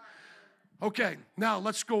awesome? Okay, now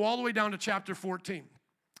let's go all the way down to chapter 14.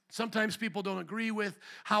 Sometimes people don't agree with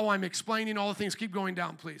how I'm explaining all the things. Keep going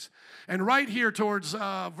down, please. And right here towards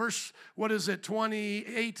verse,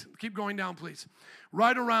 28? Keep going down, please.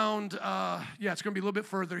 Right around, it's going to be a little bit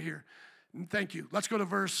further here. Thank you. Let's go to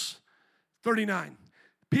verse 39.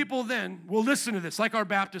 People then will listen to this, like our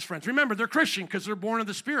Baptist friends. Remember, they're Christian because they're born of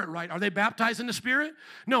the Spirit, right? Are they baptized in the Spirit?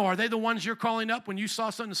 No. Are they the ones you're calling up when you saw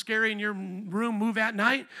something scary in your room move at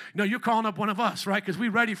night? No, you're calling up one of us, right? Because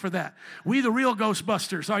we're ready for that. We the real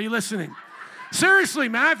Ghostbusters. Are you listening? Seriously,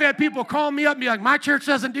 man, I've had people call me up and be like, my church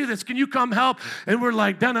doesn't do this. Can you come help? And we're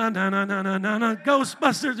like, da-na-na-na-na-na-na,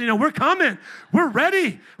 Ghostbusters. We're coming. We're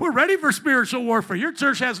ready. We're ready for spiritual warfare. Your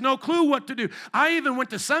church has no clue what to do. I even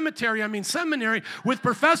went to seminary with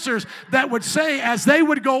professors that would say as they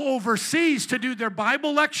would go overseas to do their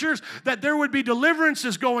Bible lectures that there would be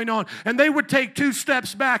deliverances going on. And they would take 2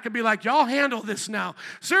 steps back and be like, y'all handle this now.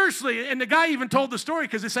 Seriously. And the guy even told the story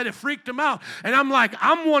because they said it freaked him out. And I'm like,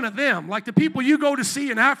 I'm one of them. Like the people you go to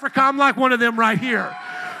see in Africa, I'm like one of them right here.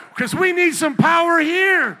 Because we need some power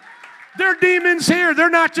here. They're demons here.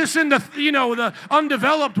 They're not just in the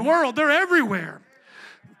undeveloped world. They're everywhere.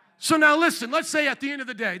 So now listen, let's say at the end of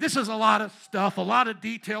the day, this is a lot of stuff, a lot of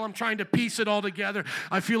detail. I'm trying to piece it all together.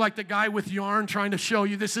 I feel like the guy with yarn trying to show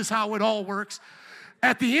you this is how it all works.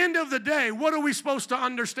 At the end of the day, what are we supposed to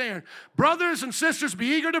understand? Brothers and sisters, be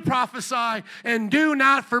eager to prophesy and do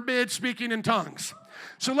not forbid speaking in tongues.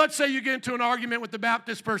 So let's say you get into an argument with the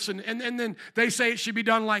Baptist person, and then they say it should be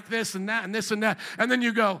done like this and that and this and that. And then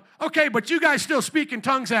you go, okay, but you guys still speak in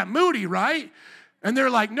tongues at Moody, right? And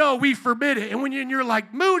they're like, no, we forbid it. And when you're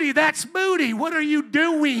like, Moody, that's Moody. What are you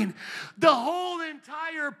doing? The whole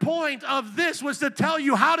entire point of this was to tell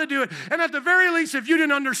you how to do it. And at the very least, if you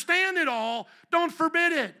didn't understand it all, don't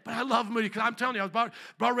forbid it. But I love Moody because I'm telling you, I was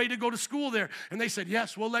about ready to go to school there. And they said,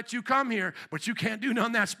 yes, we'll let you come here, but you can't do none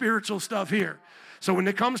of that spiritual stuff here. So when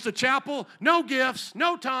it comes to chapel, no gifts,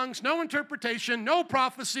 no tongues, no interpretation, no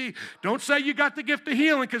prophecy. Don't say you got the gift of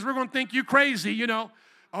healing because we're going to think you crazy,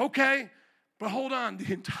 Okay, but hold on.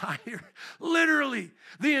 Literally,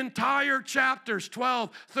 the entire chapters,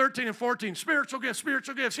 12, 13, and 14, spiritual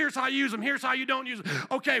gifts. Here's how you use them. Here's how you don't use them.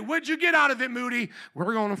 Okay, what'd you get out of it, Moody?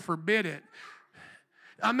 We're going to forbid it.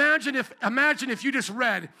 Imagine if you just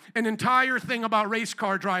read an entire thing about race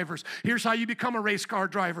car drivers. Here's how you become a race car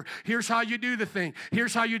driver. Here's how you do the thing.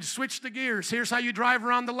 Here's how you switch the gears. Here's how you drive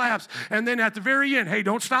around the laps. And then at the very end, hey,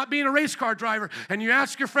 don't stop being a race car driver. And you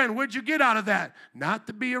ask your friend, what'd you get out of that? Not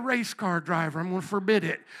to be a race car driver. I'm going to forbid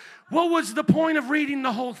it. What was the point of reading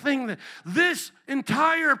the whole thing? This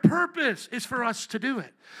entire purpose is for us to do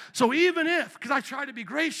it. So even if, because I try to be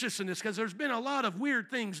gracious in this because there's been a lot of weird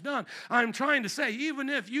things done, I'm trying to say even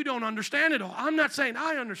if you don't understand it all, I'm not saying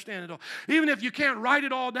I understand it all. Even if you can't write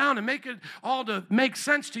it all down and make it all to make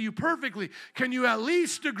sense to you perfectly, can you at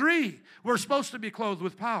least agree we're supposed to be clothed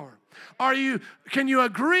with power? Can you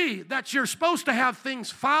agree that you're supposed to have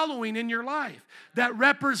things following in your life that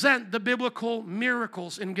represent the biblical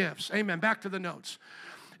miracles and gifts? Amen. Back to the notes.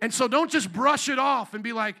 And so don't just brush it off and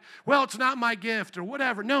be like, well, it's not my gift or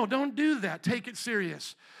whatever. No, don't do that. Take it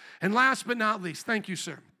serious. And last but not least, thank you,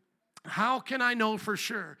 sir. How can I know for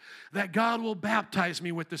sure that God will baptize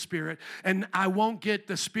me with the Spirit and I won't get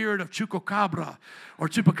the spirit of chupacabra or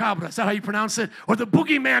chupacabra? Is that how you pronounce it? Or the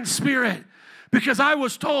boogeyman spirit? Because I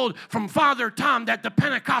was told from Father Tom that the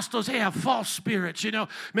Pentecostals, they have false spirits.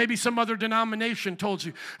 Maybe some other denomination told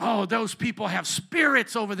you, oh, those people have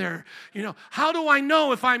spirits over there. How do I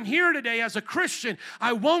know if I'm here today as a Christian,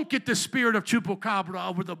 I won't get the spirit of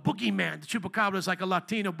chupacabra or the boogeyman? The chupacabra is like a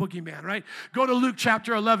Latino boogeyman, right? Go to Luke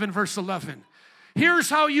chapter 11, verse 11. Here's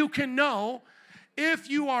how you can know if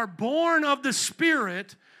you are born of the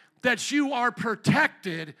Spirit that you are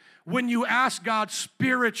protected when you ask God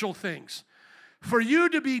spiritual things. For you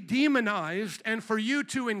to be demonized and for you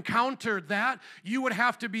to encounter that, you would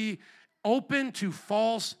have to be open to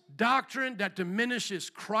false doctrine that diminishes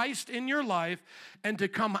Christ in your life and to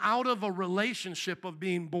come out of a relationship of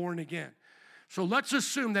being born again. So let's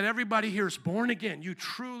assume that everybody here is born again. You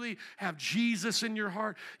truly have Jesus in your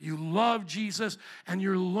heart. You love Jesus, and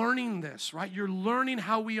you're learning this, right? You're learning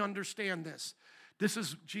how we understand this. This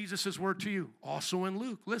is Jesus' word to you. Also in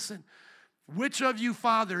Luke, listen. Which of you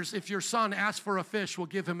fathers, if your son asks for a fish, will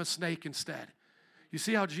give him a snake instead? You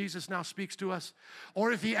see how Jesus now speaks to us?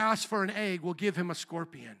 Or if he asks for an egg, will give him a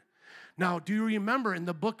scorpion. Now, do you remember in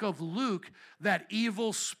the book of Luke that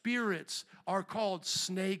evil spirits are called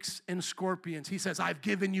snakes and scorpions? He says, I've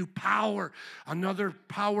given you power. Another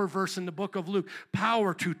power verse in the book of Luke.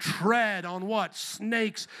 Power to tread on what?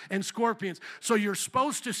 Snakes and scorpions. So you're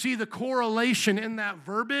supposed to see the correlation in that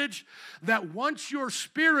verbiage that once you're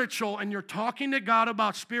spiritual and you're talking to God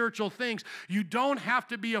about spiritual things, you don't have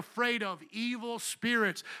to be afraid of evil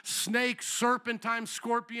spirits, snake, serpentine,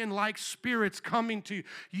 scorpion-like spirits coming to you.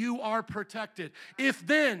 You are protected. If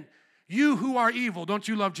then You who are evil. Don't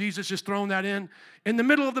you love Jesus just throwing that in? In the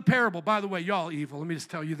middle of the parable, by the way, y'all evil. Let me just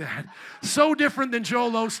tell you that. So different than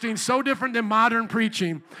Joel Osteen, so different than modern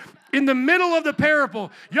preaching. In the middle of the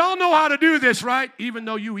parable, y'all know how to do this, right? Even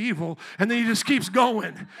though you evil, and then he just keeps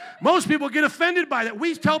going. Most people get offended by that.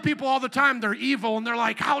 We tell people all the time they're evil, and they're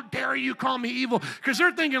like, how dare you call me evil? Because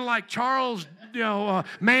they're thinking like Charles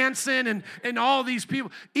Manson and all these people.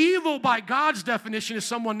 Evil by God's definition is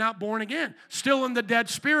someone not born again, still in the dead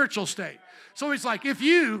spiritual state. So he's like, if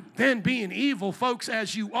you, then being evil, folks,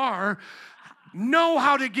 as you are, know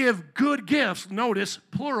how to give good gifts, notice,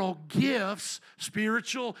 plural, gifts,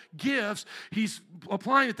 spiritual gifts. He's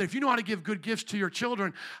applying it there. If you know how to give good gifts to your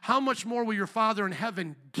children, how much more will your Father in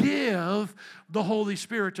heaven give the Holy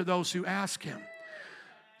Spirit to those who ask him?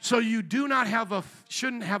 So you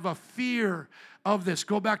shouldn't have a fear of this.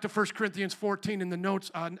 Go back to 1 Corinthians 14 in the notes,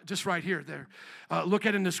 just right here. There, look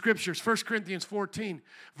at it in the scriptures. 1 Corinthians 14,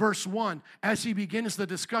 verse 1. As he begins the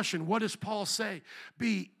discussion, what does Paul say?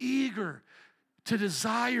 Be eager to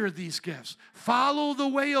desire these gifts. Follow the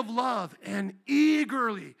way of love and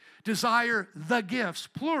eagerly desire the gifts,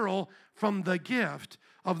 plural, from the gift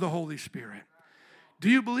of the Holy Spirit. Do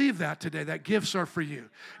you believe that today, that gifts are for you?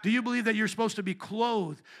 Do you believe that you're supposed to be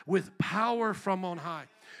clothed with power from on high?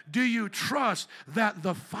 Do you trust that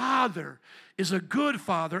the Father is a good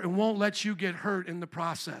Father and won't let you get hurt in the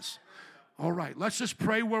process? All right, let's just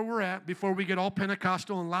pray where we're at before we get all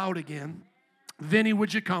Pentecostal and loud again. Vinny,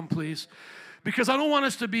 would you come, please? Because I don't want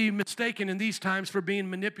us to be mistaken in these times for being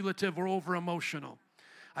manipulative or over-emotional.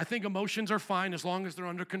 I think emotions are fine as long as they're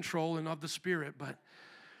under control and of the Spirit, but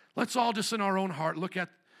let's all just in our own heart look at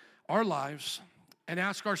our lives and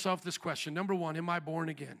ask ourselves this question. Number one, am I born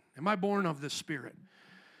again? Am I born of the Spirit?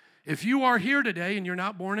 If you are here today and you're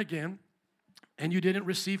not born again and you didn't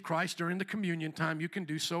receive Christ during the communion time, you can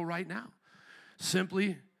do so right now.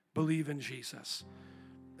 Simply believe in Jesus.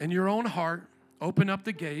 In your own heart, open up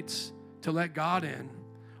the gates to let God in.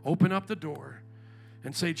 Open up the door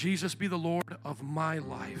and say, Jesus, be the Lord of my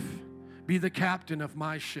life. Be the captain of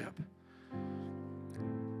my ship.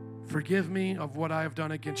 Forgive me of what I have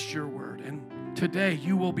done against your word. And today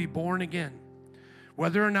you will be born again.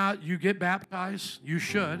 Whether or not you get baptized, you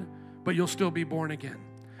should, but you'll still be born again.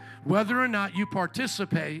 Whether or not you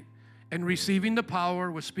participate in receiving the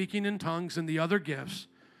power with speaking in tongues and the other gifts,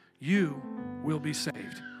 you will be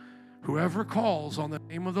saved. Whoever calls on the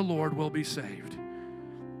name of the Lord will be saved.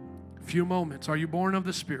 A few moments. Are you born of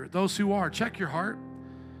the Spirit? Those who are, check your heart.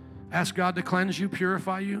 Ask God to cleanse you,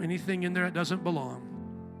 purify you. Anything in there that doesn't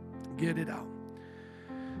belong, get it out.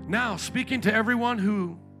 Now, speaking to everyone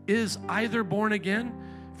who is either born again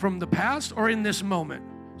from the past or in this moment,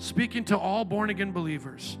 speaking to all born-again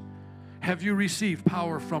believers, have you received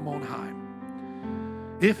power from on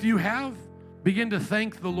high? If you have, begin to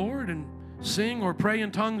thank the Lord and sing or pray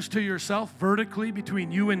in tongues to yourself vertically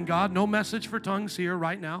between you and God. No message for tongues here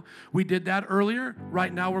right now. We did that earlier.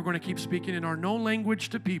 Right now we're going to keep speaking in our known language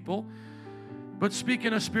to people, but speak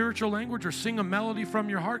in a spiritual language or sing a melody from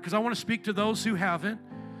your heart, because I want to speak to those who haven't.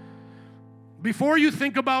 Before you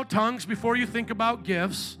think about tongues, before you think about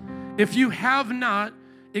gifts, if you have not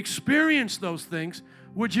experienced those things,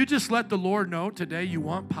 would you just let the Lord know today you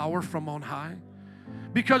want power from on high?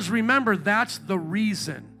 Because remember, that's the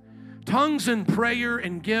reason. Tongues and prayer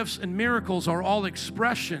and gifts and miracles are all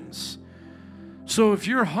expressions. So if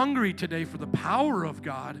you're hungry today for the power of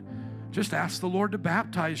God, just ask the Lord to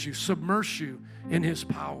baptize you, submerge you in His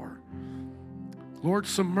power. Lord,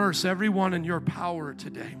 submerge everyone in your power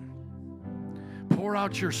today. Pour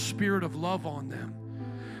out your spirit of love on them.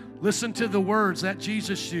 Listen to the words that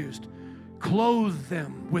Jesus used. Clothe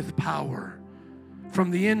them with power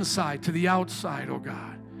from the inside to the outside, oh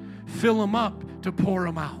God. Fill them up to pour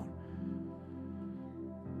them out.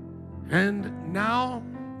 And now,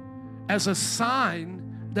 as a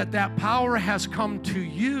sign that that power has come to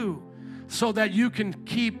you so that you can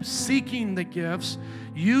keep seeking the gifts,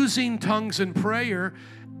 using tongues and prayer,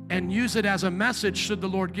 and use it as a message should the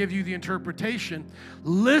Lord give you the interpretation.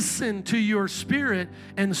 Listen to your spirit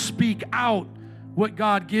and speak out what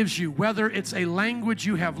God gives you, whether it's a language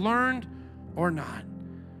you have learned or not.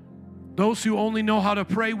 Those who only know how to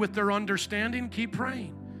pray with their understanding, keep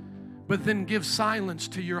praying. But then give silence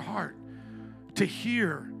to your heart to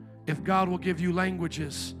hear if God will give you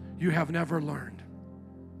languages you have never learned.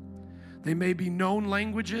 They may be known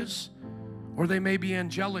languages, or they may be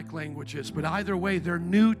angelic languages, but either way, they're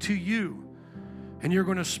new to you, and you're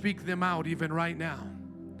going to speak them out even right now.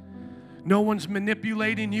 No one's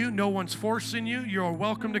manipulating you. No one's forcing you. You're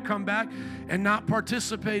welcome to come back and not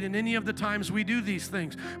participate in any of the times we do these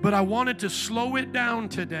things. But I wanted to slow it down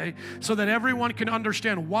today so that everyone can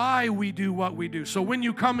understand why we do what we do. So when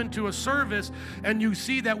you come into a service and you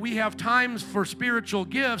see that we have times for spiritual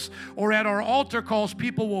gifts, or at our altar calls,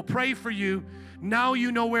 people will pray for you, now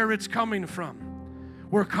you know where it's coming from.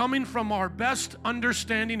 We're coming from our best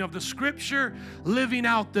understanding of the Scripture, living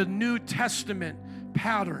out the New Testament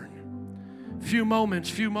pattern. Few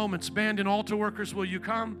moments. Band and altar workers, will you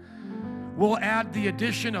come? We'll add the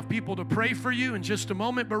addition of people to pray for you in just a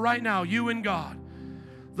moment, but right now, you and God.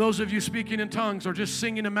 Those of you speaking in tongues or just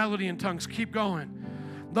singing a melody in tongues, keep going.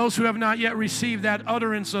 Those who have not yet received that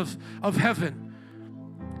utterance of heaven,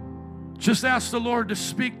 just ask the Lord to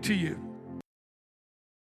speak to you.